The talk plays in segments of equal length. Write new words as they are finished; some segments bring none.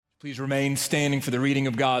Please remain standing for the reading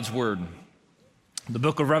of God's word. The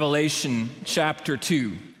book of Revelation, chapter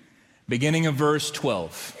 2, beginning of verse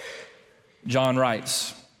 12. John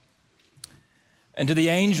writes, "And to the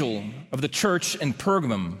angel of the church in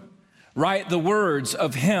Pergamum, write the words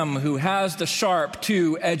of him who has the sharp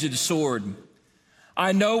two-edged sword.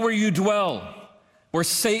 I know where you dwell, where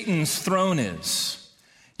Satan's throne is.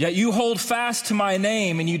 Yet you hold fast to my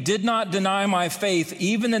name, and you did not deny my faith,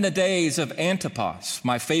 even in the days of Antipas,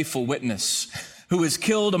 my faithful witness, who was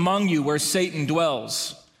killed among you where Satan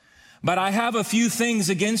dwells. But I have a few things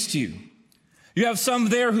against you. You have some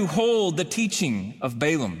there who hold the teaching of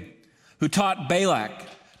Balaam, who taught Balak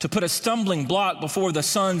to put a stumbling block before the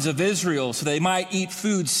sons of Israel so they might eat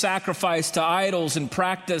food sacrificed to idols and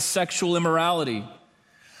practice sexual immorality.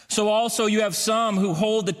 So also you have some who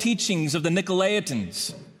hold the teachings of the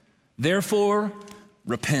Nicolaitans. Therefore,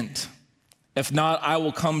 repent. If not, I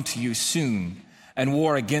will come to you soon and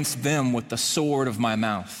war against them with the sword of my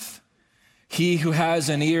mouth. He who has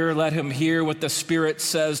an ear, let him hear what the Spirit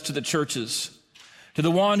says to the churches. To the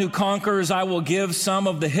one who conquers, I will give some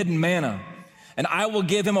of the hidden manna, and I will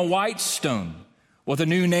give him a white stone with a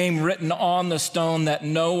new name written on the stone that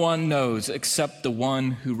no one knows except the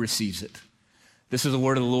one who receives it." This is the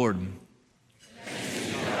word of the Lord.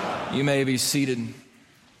 You may be seated.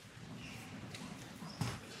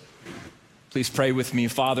 Please pray with me.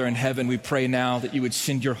 Father in heaven, we pray now that you would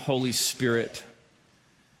send your Holy Spirit,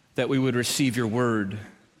 that we would receive your word,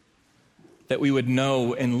 that we would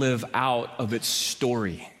know and live out of its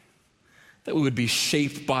story, that we would be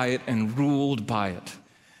shaped by it and ruled by it,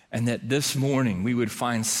 and that this morning we would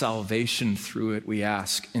find salvation through it, we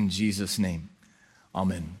ask in Jesus' name.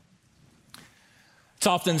 Amen. It's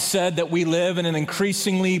often said that we live in an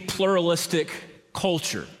increasingly pluralistic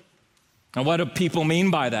culture. And what do people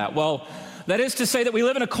mean by that? Well, that is to say that we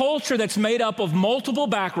live in a culture that's made up of multiple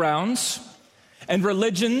backgrounds and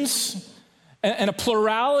religions and a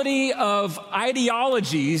plurality of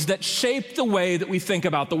ideologies that shape the way that we think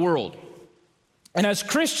about the world. And as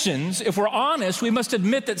Christians, if we're honest, we must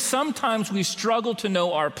admit that sometimes we struggle to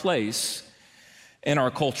know our place in our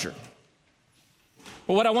culture.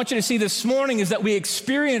 Well, what I want you to see this morning is that we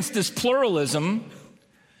experience this pluralism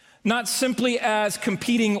not simply as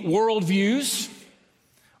competing worldviews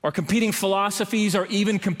or competing philosophies or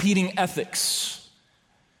even competing ethics.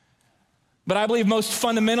 But I believe most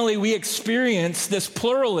fundamentally we experience this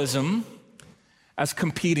pluralism as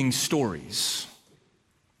competing stories.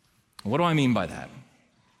 What do I mean by that?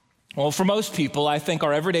 Well, for most people, I think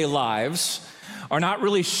our everyday lives are not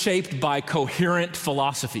really shaped by coherent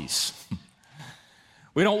philosophies.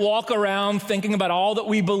 We don't walk around thinking about all that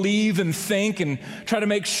we believe and think and try to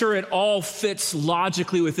make sure it all fits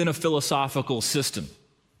logically within a philosophical system.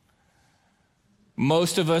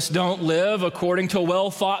 Most of us don't live according to a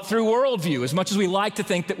well-thought-through worldview, as much as we like to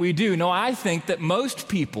think that we do. No, I think that most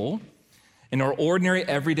people in our ordinary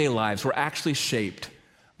everyday lives were actually shaped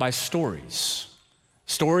by stories.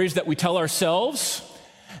 Stories that we tell ourselves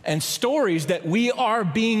and stories that we are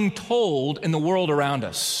being told in the world around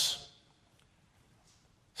us.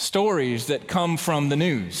 Stories that come from the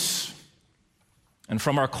news and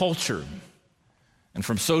from our culture and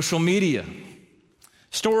from social media.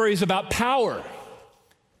 Stories about power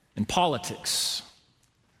and politics.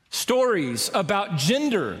 Stories about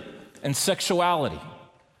gender and sexuality.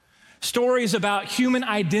 Stories about human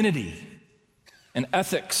identity and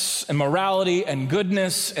ethics and morality and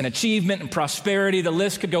goodness and achievement and prosperity. The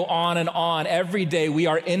list could go on and on. Every day we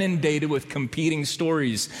are inundated with competing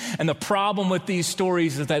stories. And the problem with these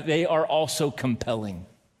stories is that they are also compelling.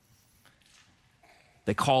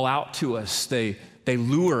 They call out to us. They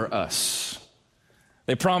lure us.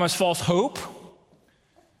 They promise false hope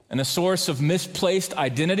and a source of misplaced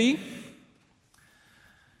identity.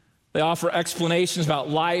 They offer explanations about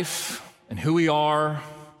life and who we are,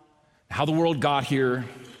 how the world got here,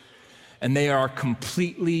 and they are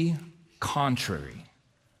completely contrary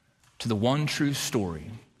to the one true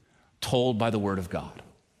story told by the Word of God.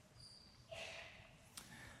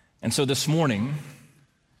 And so this morning,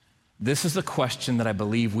 this is the question that I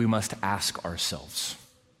believe we must ask ourselves.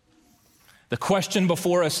 The question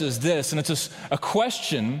before us is this, and it's a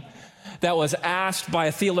question that was asked by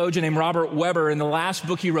a theologian named Robert Weber in the last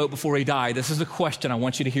book he wrote before he died. This is the question. I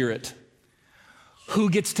want you to hear it. Who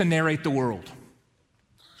gets to narrate the world?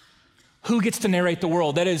 Who gets to narrate the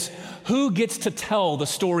world? That is, who gets to tell the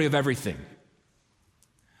story of everything?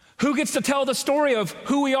 Who gets to tell the story of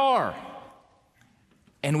who we are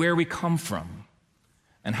and where we come from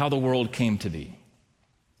and how the world came to be?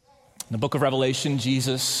 In the book of Revelation,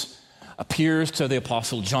 Jesus appears to the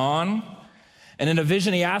Apostle John And in a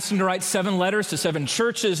vision, he asked him to write 7 letters to 7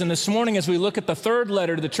 churches. And this morning, as we look at the 3rd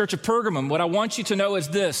letter to the church of Pergamum, what I want you to know is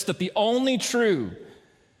this, that the only true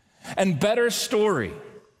and better story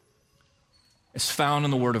is found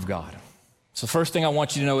in the Word of God. So the first thing I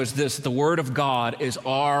want you to know is this, that the Word of God is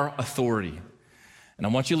our authority. And I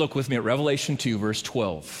want you to look with me at Revelation 2, verse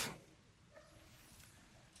 12.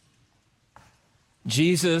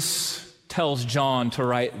 Jesus tells John to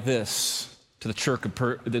write this to the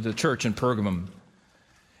church in Pergamum.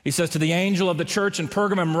 He says, to the angel of the church in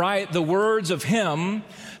Pergamum, write the words of him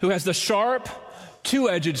who has the sharp,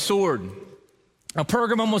 2-edged sword. Now,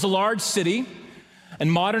 Pergamum was a large city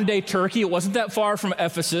in modern-day Turkey. It wasn't that far from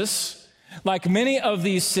Ephesus. Like many of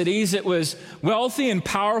these cities, it was wealthy and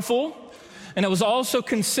powerful, and it was also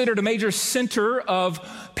considered a major center of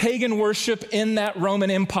pagan worship in that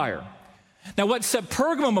Roman Empire. Now, what set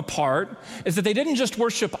Pergamum apart is that they didn't just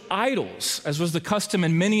worship idols, as was the custom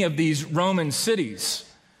in many of these Roman cities,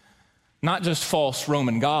 not just false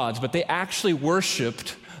Roman gods, but they actually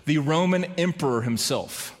worshiped the Roman emperor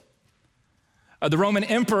himself. The Roman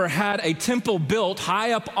emperor had a temple built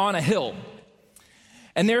high up on a hill.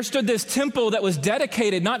 And there stood this temple that was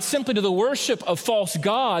dedicated not simply to the worship of false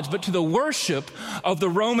gods, but to the worship of the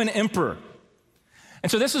Roman emperor.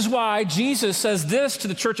 And so this is why Jesus says this to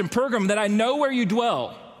the church in Pergamum, that I know where you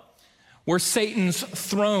dwell, where Satan's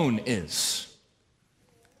throne is.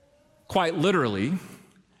 Quite literally,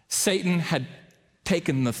 Satan had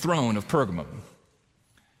taken the throne of Pergamum.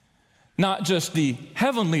 Not just the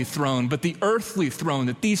heavenly throne, but the earthly throne,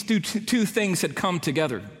 that these two things had come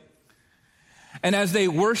together. And as they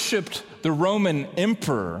worshiped the Roman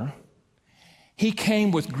emperor, he came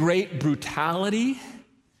with great brutality,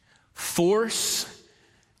 force,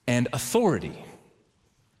 and authority.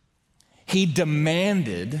 He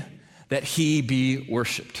demanded that he be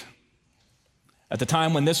worshiped. At the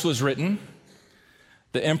time when this was written,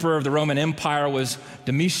 the emperor of the Roman Empire was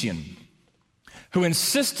Domitian, who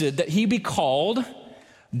insisted that he be called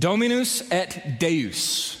Dominus et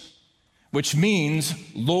Deus, which means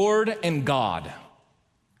Lord and God.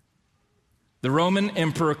 The Roman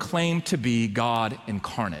emperor claimed to be God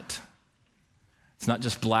incarnate. It's not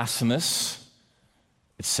just blasphemous,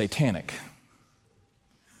 it's satanic.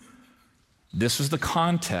 This was the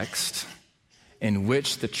context in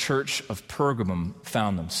which the church of Pergamum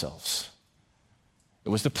found themselves. It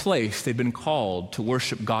was the place they'd been called to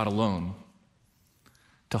worship God alone,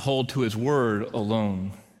 to hold to his word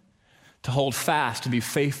alone, to hold fast, to be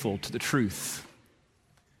faithful to the truth.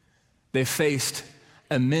 They faced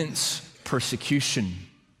immense persecution,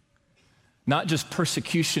 not just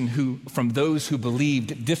persecution from those who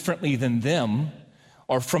believed differently than them,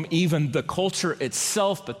 or from even the culture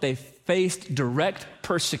itself, but they faced direct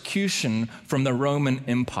persecution from the Roman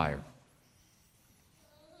Empire.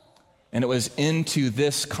 And it was into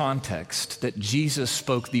this context that Jesus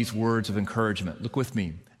spoke these words of encouragement. Look with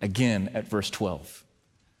me again at verse 12.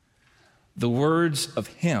 The words of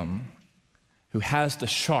him who has the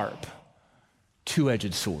sharp,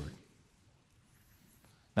 2-edged sword.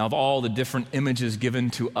 Now, of all the different images given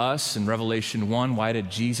to us in Revelation 1, why did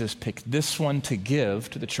Jesus pick this one to give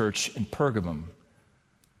to the church in Pergamum?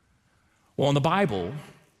 Well, in the Bible,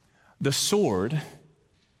 the sword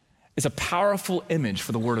is a powerful image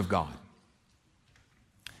for the Word of God.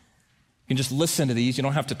 You can just listen to these. You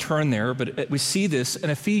don't have to turn there, but we see this in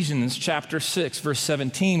Ephesians chapter 6, verse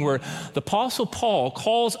 17, where the Apostle Paul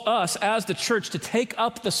calls us as the church to take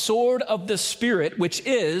up the sword of the Spirit, which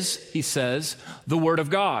is, he says, the Word of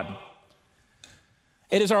God.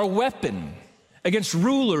 It is our weapon against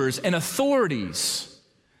rulers and authorities,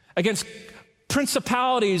 against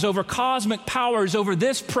principalities over cosmic powers, over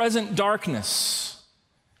this present darkness.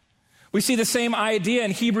 We see the same idea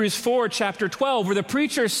in Hebrews 4, chapter 12, where the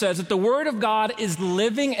preacher says that the Word of God is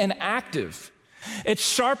living and active. It's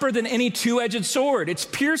sharper than any 2-edged sword. It's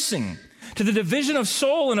piercing to the division of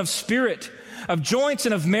soul and of spirit, of joints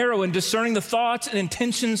and of marrow, and discerning the thoughts and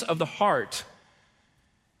intentions of the heart.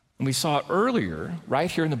 And we saw it earlier,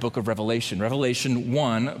 right here in the book of Revelation, Revelation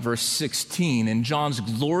 1, verse 16, in John's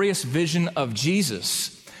glorious vision of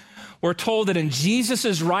Jesus. We're told that in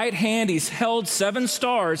Jesus' right hand, he's held 7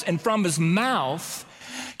 stars, and from his mouth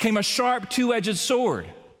came a sharp 2-edged sword.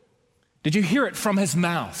 Did you hear it? From his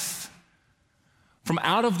mouth. From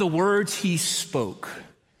out of the words he spoke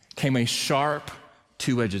came a sharp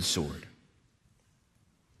 2-edged sword.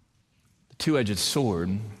 The 2-edged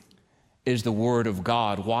sword is the word of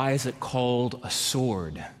God. Why is it called a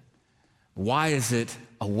sword? Why is it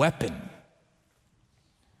a weapon?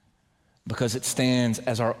 Because it stands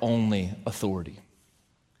as our only authority.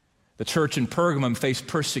 The church in Pergamum faced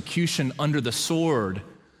persecution under the sword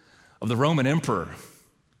of the Roman emperor.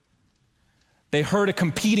 They heard a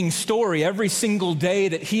competing story every single day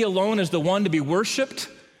that he alone is the one to be worshiped,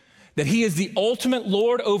 that he is the ultimate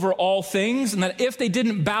Lord over all things, and that if they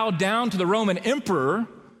didn't bow down to the Roman emperor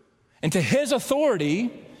and to his authority,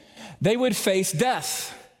 they would face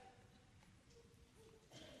death.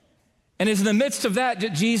 And it's in the midst of that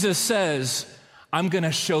Jesus says, I'm going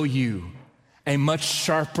to show you a much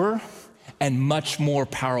sharper and much more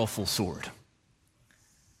powerful sword.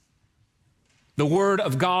 The Word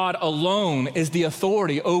of God alone is the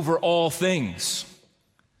authority over all things.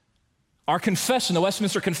 Our confession, the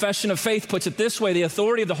Westminster Confession of Faith, puts it this way: the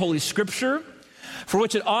authority of the Holy Scripture, for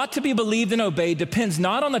which it ought to be believed and obeyed, depends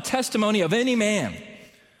not on the testimony of any man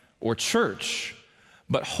or church,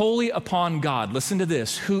 but wholly upon God. Listen to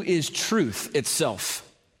this: who is truth itself,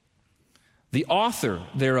 the author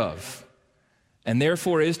thereof, and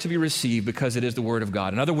therefore is to be received because it is the Word of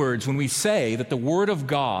God. In other words, when we say that the Word of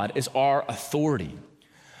God is our authority,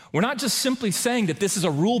 we're not just simply saying that this is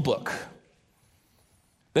a rule book,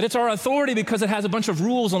 that it's our authority because it has a bunch of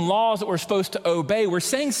rules and laws that we're supposed to obey. We're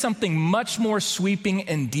saying something much more sweeping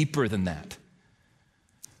and deeper than that.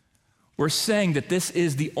 We're saying that this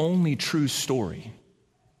is the only true story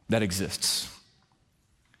that exists.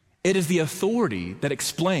 It is the authority that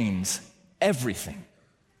explains everything.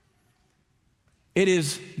 It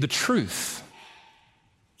is the truth.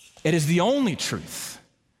 It is the only truth.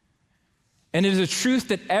 And it is a truth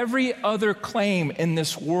that every other claim in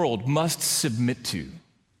this world must submit to.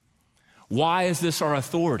 Why is this our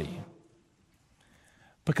authority?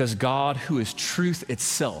 Because God, who is truth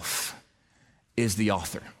itself, is the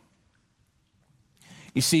author.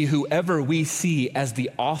 You see, whoever we see as the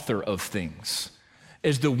author of things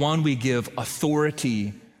is the one we give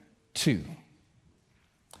authority to.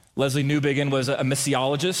 Leslie Newbigin was a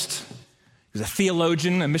missiologist. He was a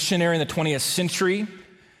theologian, a missionary in the 20th century.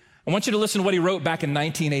 I want you to listen to what he wrote back in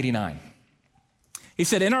 1989. He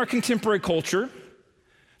said, in our contemporary culture,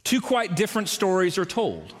 two quite different stories are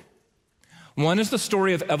told. One is the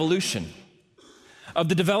story of evolution, of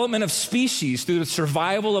the development of species through the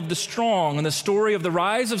survival of the strong, and the story of the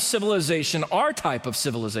rise of civilization, our type of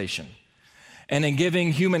civilization, and in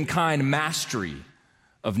giving humankind mastery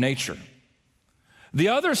of nature. The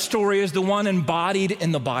other story is the one embodied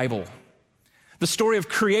in the Bible, the story of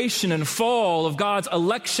creation and fall, of God's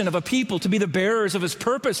election of a people to be the bearers of his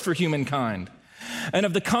purpose for humankind, and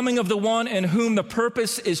of the coming of the one in whom the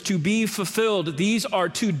purpose is to be fulfilled. These are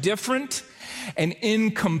two different and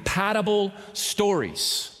incompatible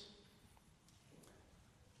stories.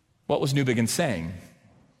 What was Newbigin saying?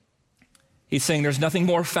 He's saying there's nothing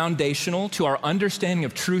more foundational to our understanding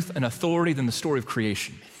of truth and authority than the story of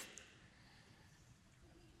creation.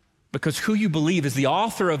 Because who you believe is the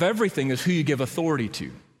author of everything is who you give authority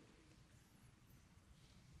to.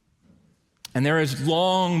 And there has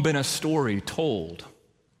long been a story told,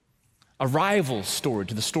 a rival story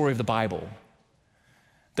to the story of the Bible,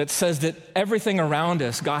 that says that everything around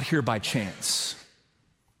us got here by chance,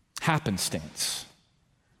 happenstance.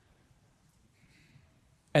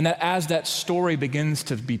 And that as that story begins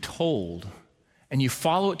to be told, and you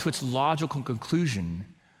follow it to its logical conclusion,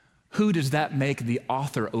 who does that make the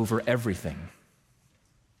author over everything?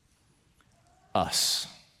 Us.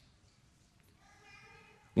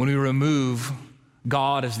 When we remove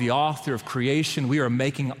God as the author of creation, we are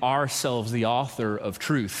making ourselves the author of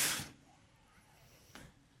truth.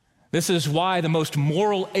 This is why the most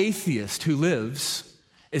moral atheist who lives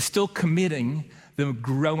is still committing the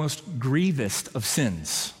most grievous of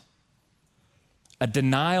sins, a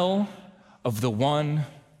denial of the one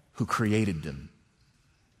who created them.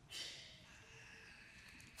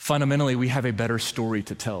 Fundamentally, we have a better story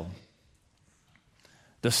to tell.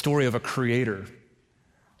 The story of a creator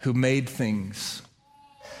who made things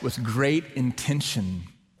with great intention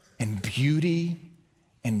and beauty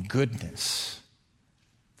and goodness.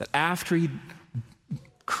 That after he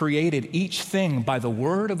created each thing by the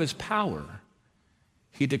word of his power,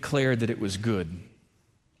 he declared that it was good.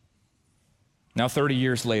 Now, 30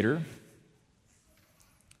 years later,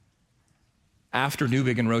 after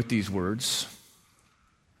Newbigin wrote these words,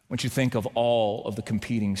 I want you to think of all of the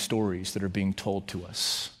competing stories that are being told to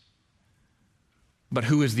us. But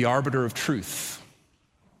who is the arbiter of truth?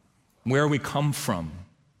 Where we come from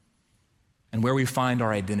and where we find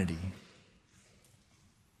our identity.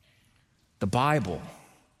 The Bible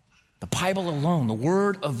alone, the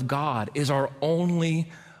Word of God, is our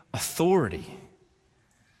only authority.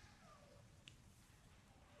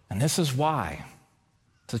 And this is why,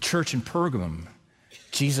 to the church in Pergamum,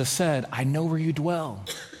 Jesus said, I know where you dwell,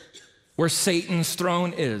 where Satan's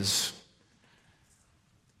throne is.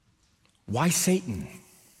 Why Satan?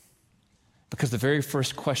 Because the very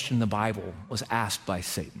first question in the Bible was asked by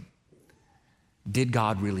Satan. Did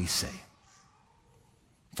God really say?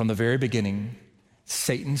 From the very beginning,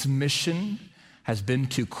 Satan's mission has been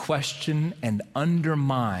to question and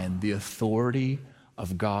undermine the authority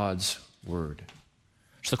of God's word.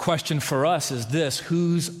 So the question for us is this: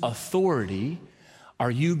 whose authority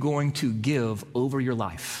are you going to give over your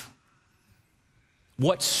life?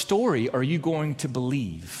 What story are you going to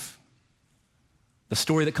believe? The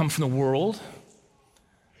story that comes from the world,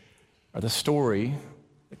 or the story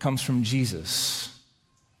that comes from Jesus,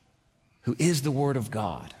 who is the Word of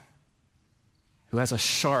God, who has a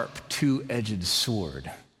sharp, two-edged sword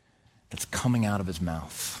that's coming out of his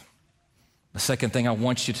mouth? The second thing I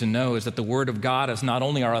want you to know is that the Word of God is not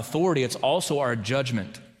only our authority, it's also our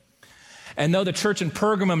judgment. And though the church in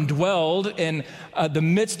Pergamum dwelled in the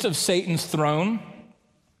midst of Satan's throne,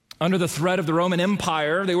 under the threat of the Roman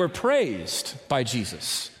Empire, they were praised by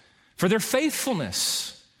Jesus for their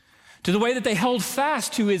faithfulness to the way that they held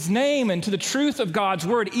fast to his name and to the truth of God's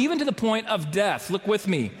word, even to the point of death. Look with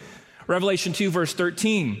me, Revelation 2, verse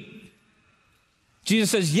 13.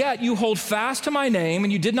 Jesus says, "Yet you hold fast to my name,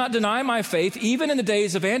 and you did not deny my faith, even in the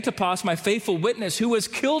days of Antipas, my faithful witness, who was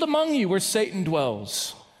killed among you where Satan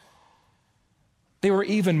dwells." They were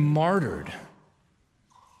even martyred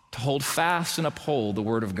to hold fast and uphold the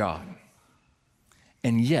word of God.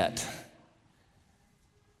 And yet,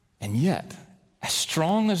 as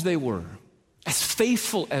strong as they were, as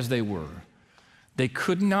faithful as they were, they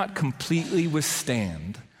could not completely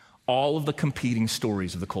withstand all of the competing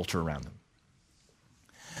stories of the culture around them.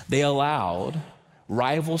 They allowed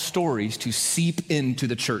rival stories to seep into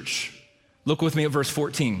the church. Look with me at verse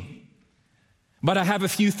 14. "But I have a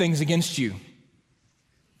few things against you.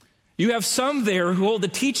 You have some there who hold the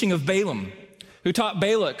teaching of Balaam, who taught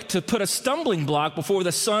Balak to put a stumbling block before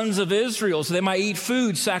the sons of Israel so they might eat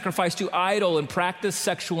food sacrificed to idol and practice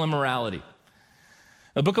sexual immorality."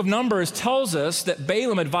 The book of Numbers tells us that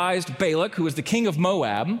Balaam advised Balak, who was the king of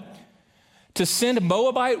Moab, to send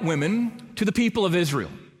Moabite women to the people of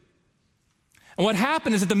Israel. And what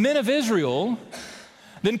happened is that the men of Israel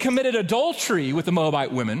then committed adultery with the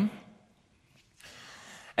Moabite women,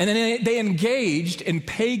 and then they engaged in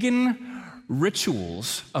pagan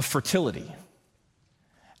rituals of fertility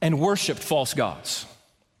and worshiped false gods.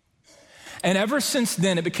 And ever since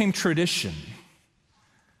then, it became tradition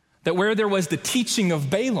that where there was the teaching of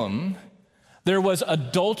Balaam, there was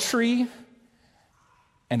adultery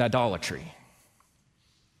and idolatry.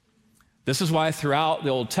 This is why throughout the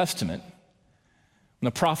Old Testament, when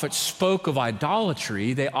the prophets spoke of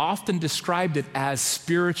idolatry, they often described it as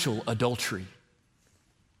spiritual adultery.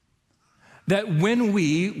 That when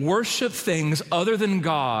we worship things other than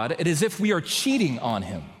God, it is as if we are cheating on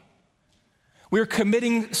him. We are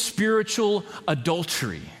committing spiritual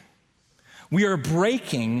adultery. We are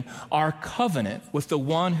breaking our covenant with the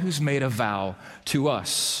one who's made a vow to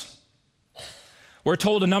us. We're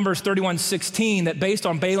told in Numbers 31:16 that based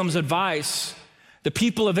on Balaam's advice, the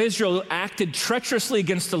people of Israel acted treacherously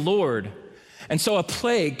against the Lord, and so a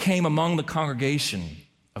plague came among the congregation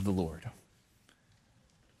of the Lord.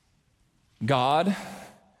 God,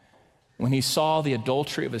 when he saw the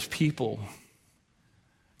adultery of his people,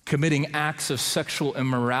 committing acts of sexual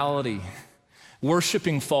immorality,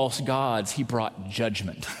 worshiping false gods, he brought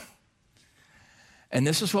judgment. And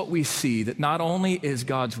this is what we see, that not only is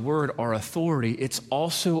God's word our authority, it's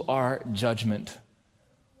also our judgment.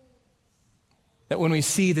 That when we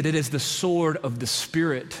see that it is the sword of the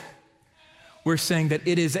Spirit, we're saying that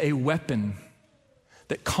it is a weapon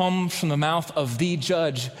that comes from the mouth of the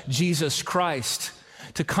judge, Jesus Christ,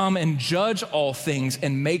 to come and judge all things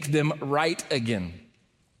and make them right again.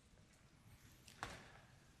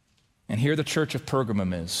 And here the church of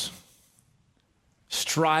Pergamum is,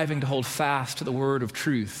 striving to hold fast to the word of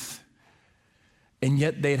truth, and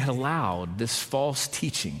yet they had allowed this false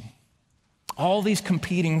teaching, all these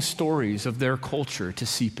competing stories of their culture to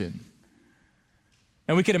seep in.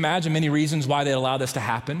 And we could imagine many reasons why they allowed this to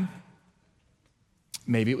happen.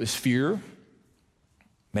 Maybe it was fear.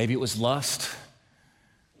 Maybe it was lust.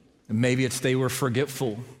 Maybe it's they were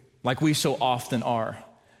forgetful, like we so often are,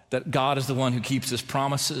 that God is the one who keeps his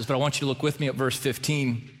promises. But I want you to look with me at verse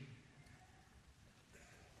 15.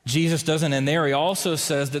 Jesus doesn't end there. He also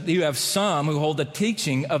says that you have some who hold the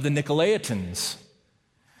teaching of the Nicolaitans.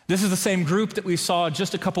 This is the same group that we saw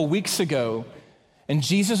just a couple weeks ago in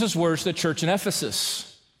Jesus' words to the church in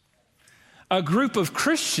Ephesus. A group of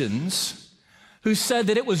Christians who said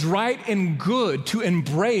that it was right and good to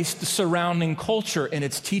embrace the surrounding culture and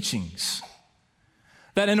its teachings.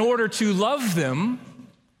 That in order to love them,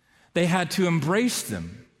 they had to embrace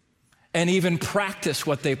them and even practice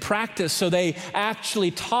what they practice. So they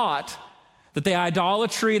actually taught that the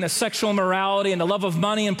idolatry and the sexual immorality and the love of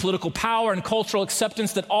money and political power and cultural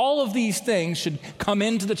acceptance, that all of these things should come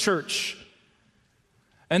into the church.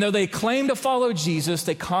 And though they claim to follow Jesus,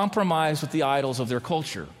 they compromise with the idols of their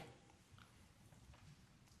culture.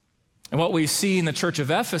 And what we see in the church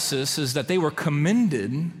of Ephesus is that they were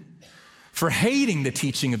commended for hating the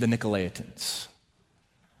teaching of the Nicolaitans.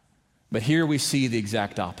 But here we see the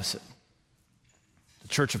exact opposite. The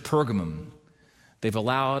church of Pergamum, they've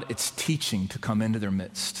allowed its teaching to come into their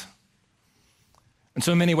midst. And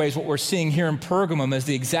so in many ways, what we're seeing here in Pergamum is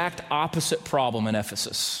the exact opposite problem in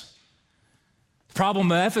Ephesus. The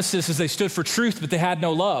problem in Ephesus is they stood for truth, but they had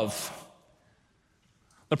no love.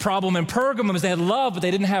 The problem in Pergamum is they had love, but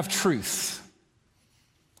they didn't have truth.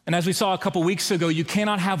 And as we saw a couple weeks ago, you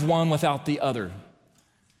cannot have one without the other.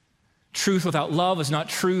 Truth without love is not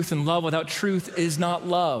truth, and love without truth is not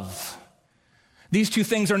love. These two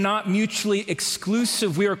things are not mutually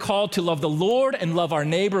exclusive. We are called to love the Lord and love our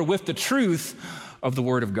neighbor with the truth of the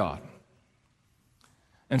Word of God.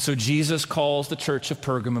 And so Jesus calls the church of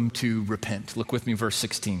Pergamum to repent. Look with me, verse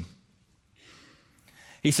 16.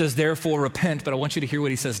 He says, therefore repent, but I want you to hear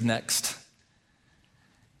what he says next.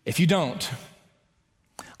 If you don't,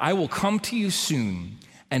 I will come to you soon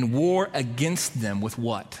and war against them with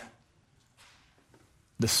what?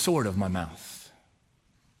 The sword of my mouth.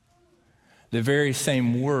 The very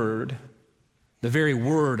same word, the very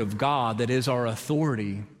word of God that is our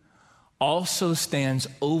authority, also stands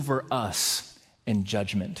over us in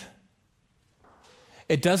judgment.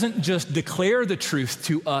 It doesn't just declare the truth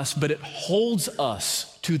to us, but it holds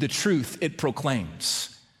us to the truth it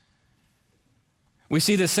proclaims. We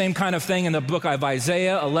see the same kind of thing in the book of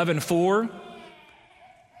Isaiah 11:4.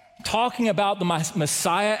 Talking about the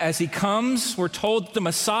Messiah as he comes, we're told that the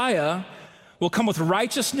Messiah will come with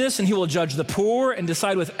righteousness, and he will judge the poor and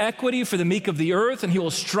decide with equity for the meek of the earth, and he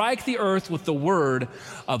will strike the earth with the word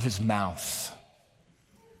of his mouth.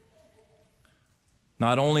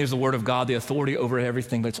 Not only is the word of God the authority over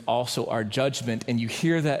everything, but it's also our judgment. And you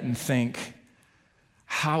hear that and think,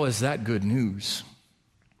 how is that good news?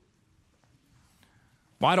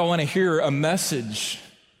 Why do I want to hear a message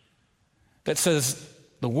that says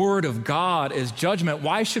the word of God is judgment?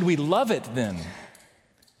 Why should we love it then?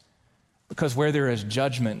 Because where there is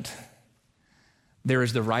judgment, there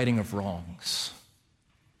is the righting of wrongs.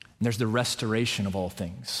 And there's the restoration of all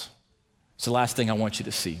things. It's the last thing I want you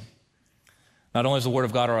to see. Not only is the word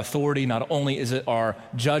of God our authority, not only is it our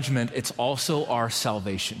judgment, it's also our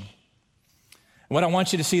salvation. What I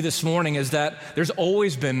want you to see this morning is that there's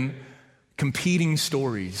always been competing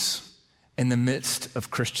stories in the midst of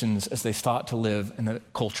Christians as they sought to live in the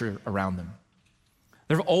culture around them.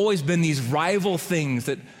 There have always been these rival things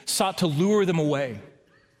that sought to lure them away,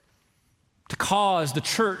 to cause the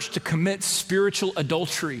church to commit spiritual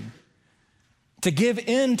adultery, to give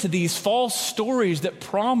in to these false stories that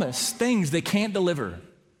promise things they can't deliver.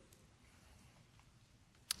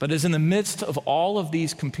 But it's in the midst of all of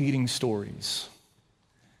these competing stories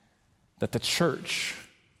that the church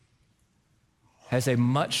has a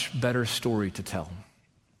much better story to tell.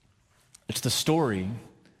 It's the story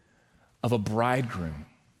of a bridegroom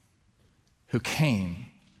who came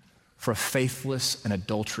for a faithless and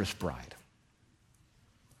adulterous bride.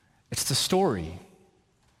 It's the story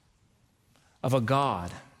of a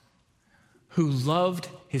God who loved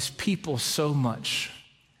his people so much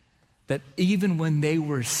that even when they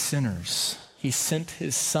were sinners, he sent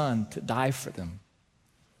his son to die for them.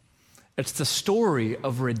 It's the story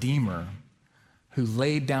of a Redeemer who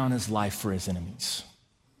laid down his life for his enemies.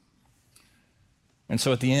 And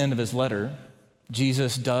so at the end of his letter,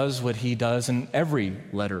 Jesus does what he does in every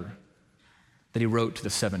letter that he wrote to the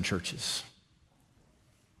 7 churches.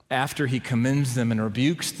 After he commends them and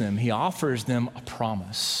rebukes them, he offers them a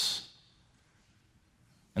promise.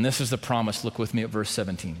 And this is the promise. Look with me at verse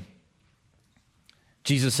 17.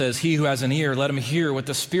 Jesus says, "He who has an ear, let him hear what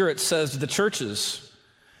the Spirit says to the churches.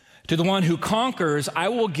 To the one who conquers, I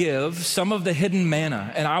will give some of the hidden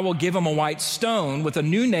manna, and I will give him a white stone with a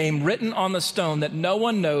new name written on the stone that no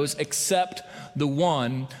one knows except the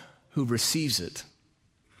one who receives it."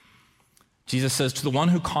 Jesus says, to the one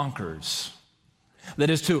who conquers,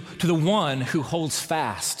 that is to the one who holds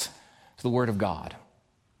fast to the word of God,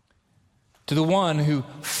 to the one who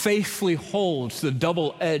faithfully holds the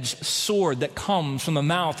double-edged sword that comes from the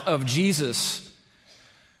mouth of Jesus,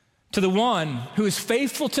 to the one who is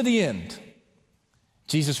faithful to the end,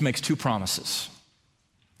 Jesus makes 2 promises.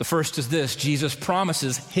 The first is this: Jesus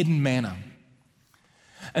promises hidden manna.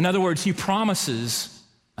 In other words, he promises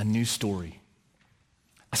a new story,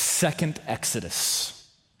 a second Exodus.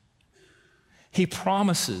 He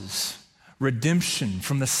promises redemption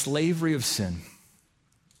from the slavery of sin.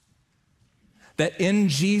 That in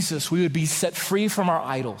Jesus we would be set free from our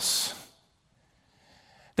idols.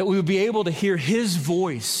 That we would be able to hear his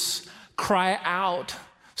voice cry out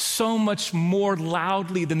so much more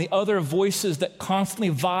loudly than the other voices that constantly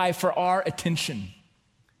vie for our attention.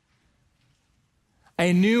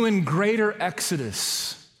 A new and greater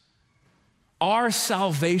exodus, our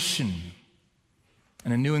salvation,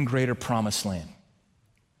 and a new and greater promised land.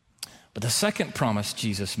 But the second promise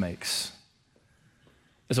Jesus makes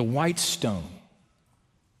is a white stone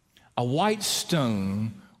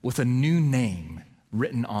with a new name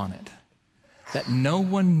written on it that no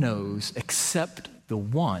one knows except the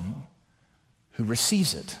one who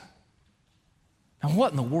receives it. Now,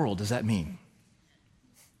 what in the world does that mean?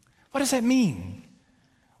 What does that mean?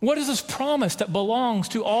 What is this promise that belongs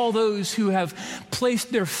to all those who have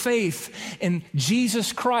placed their faith in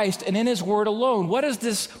Jesus Christ and in his word alone? What is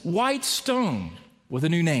this white stone with a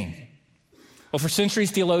new name? Well, for centuries,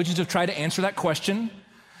 theologians have tried to answer that question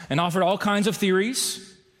and offered all kinds of theories.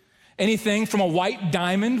 Anything from a white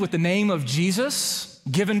diamond with the name of Jesus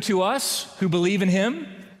given to us who believe in him,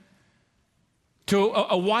 to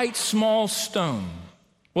a white small stone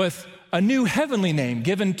with a new heavenly name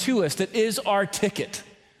given to us that is our ticket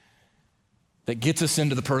that gets us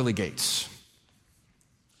into the pearly gates.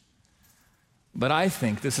 But I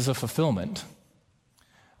think this is a fulfillment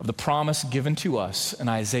of the promise given to us in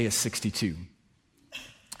Isaiah 62.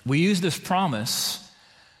 We use this promise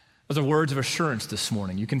as the words of assurance this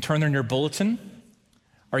morning. You can turn there in your bulletin,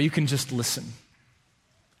 or you can just listen.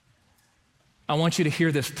 I want you to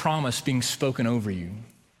hear this promise being spoken over you.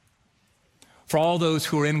 For all those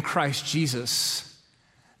who are in Christ Jesus,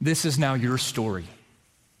 this is now your story.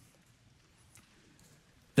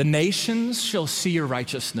 The nations shall see your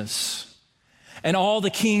righteousness, and all the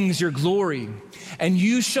kings your glory, and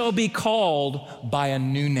you shall be called by a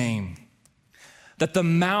new name that the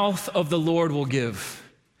mouth of the Lord will give.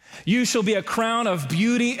 You shall be a crown of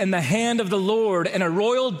beauty in the hand of the Lord, and a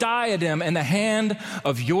royal diadem in the hand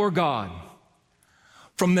of your God.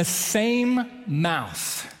 From the same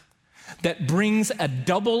mouth that brings a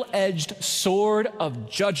double-edged sword of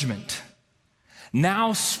judgment,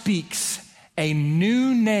 now speaks a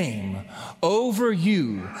new name over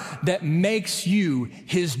you that makes you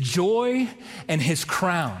his joy and his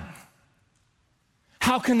crown.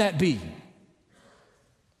 How can that be?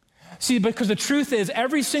 See, because the truth is,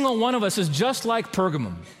 every single one of us is just like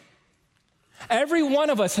Pergamum. Every one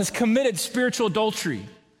of us has committed spiritual adultery.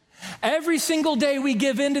 Every single day we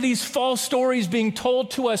give in to these false stories being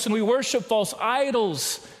told to us, and we worship false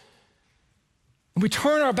idols. And we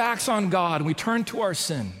turn our backs on God, and we turn to our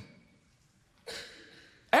sin.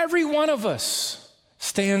 Every one of us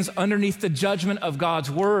stands underneath the judgment of God's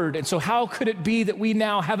word. And so how could it be that we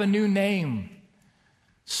now have a new name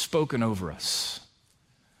spoken over us?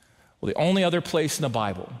 Well, the only other place in the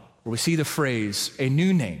Bible where we see the phrase, a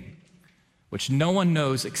new name, which no one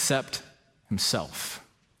knows except himself,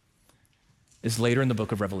 is later in the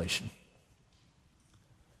book of Revelation.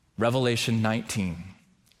 Revelation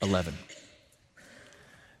 19:11.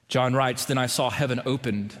 John writes, "Then I saw heaven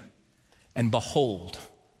opened, and behold,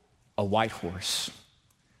 a white horse.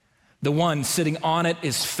 The one sitting on it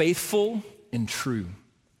is faithful and true.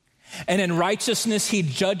 And in righteousness he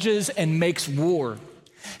judges and makes war.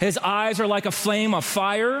 His eyes are like a flame of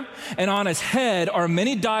fire, and on his head are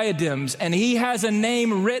many diadems, and he has a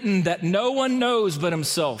name written that no one knows but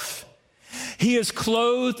himself. He is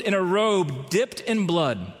clothed in a robe dipped in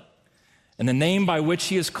blood, and the name by which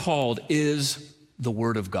he is called is the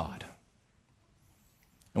Word of God."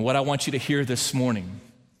 And what I want you to hear this morning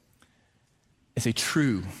is a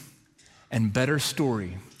true and better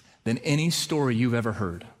story than any story you've ever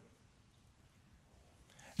heard.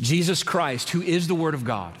 Jesus Christ, who is the Word of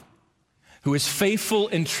God, who is faithful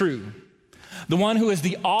and true, the one who is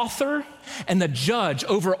the author and the judge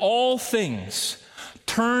over all things,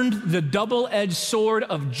 turned the double-edged sword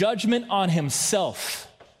of judgment on himself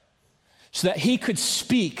so that he could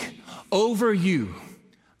speak over you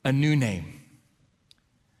a new name,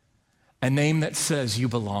 a name that says you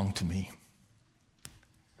belong to me,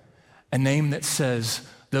 a name that says,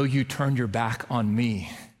 though you turned your back on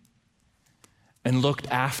me and looked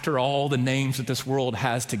after all the names that this world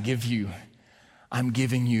has to give you, I'm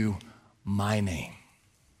giving you my name.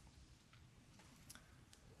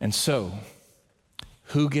 And so,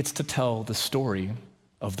 who gets to tell the story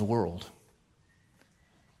of the world?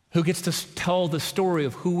 Who gets to tell the story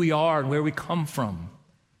of who we are and where we come from?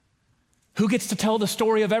 Who gets to tell the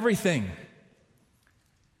story of everything?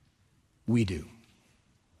 We do.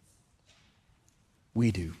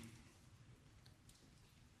 We do.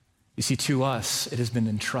 You see, to us, it has been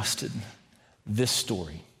entrusted, this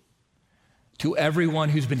story. To everyone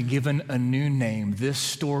who's been given a new name, this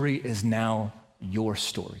story is now your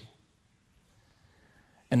story.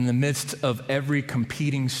 And in the midst of every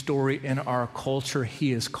competing story in our culture,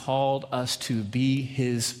 he has called us to be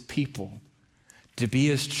his people, to be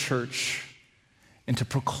his church, and to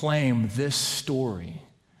proclaim this story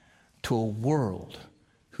to a world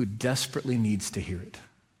who desperately needs to hear it.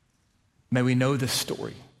 May we know this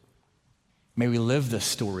story. May we live this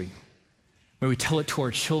story. May we tell it to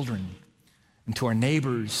our children and to our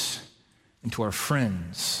neighbors and to our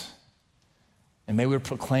friends. And may we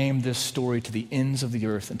proclaim this story to the ends of the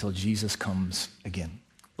earth until Jesus comes again.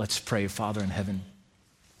 Let's pray. Father in heaven.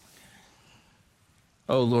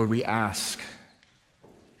 Oh Lord, we ask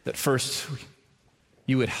that first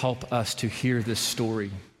you would help us to hear this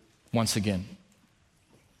story once again.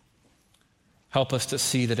 Help us to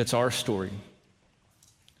see that it's our story,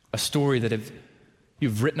 a story that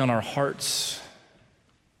you've written on our hearts,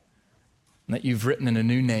 and that you've written in a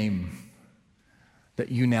new name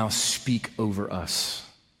that you now speak over us.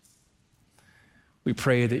 We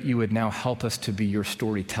pray that you would now help us to be your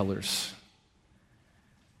storytellers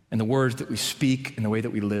in the words that we speak and the way that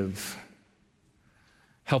we live.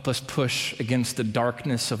 Help us push against the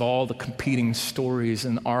darkness of all the competing stories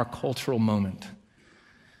in our cultural moment,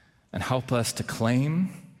 and help us to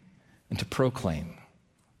claim and to proclaim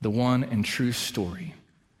the one and true story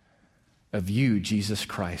of you, Jesus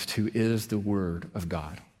Christ, who is the Word of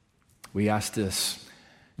God. We ask this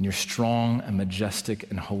in your strong and majestic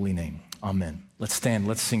and holy name. Amen. Let's stand,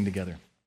 let's sing together.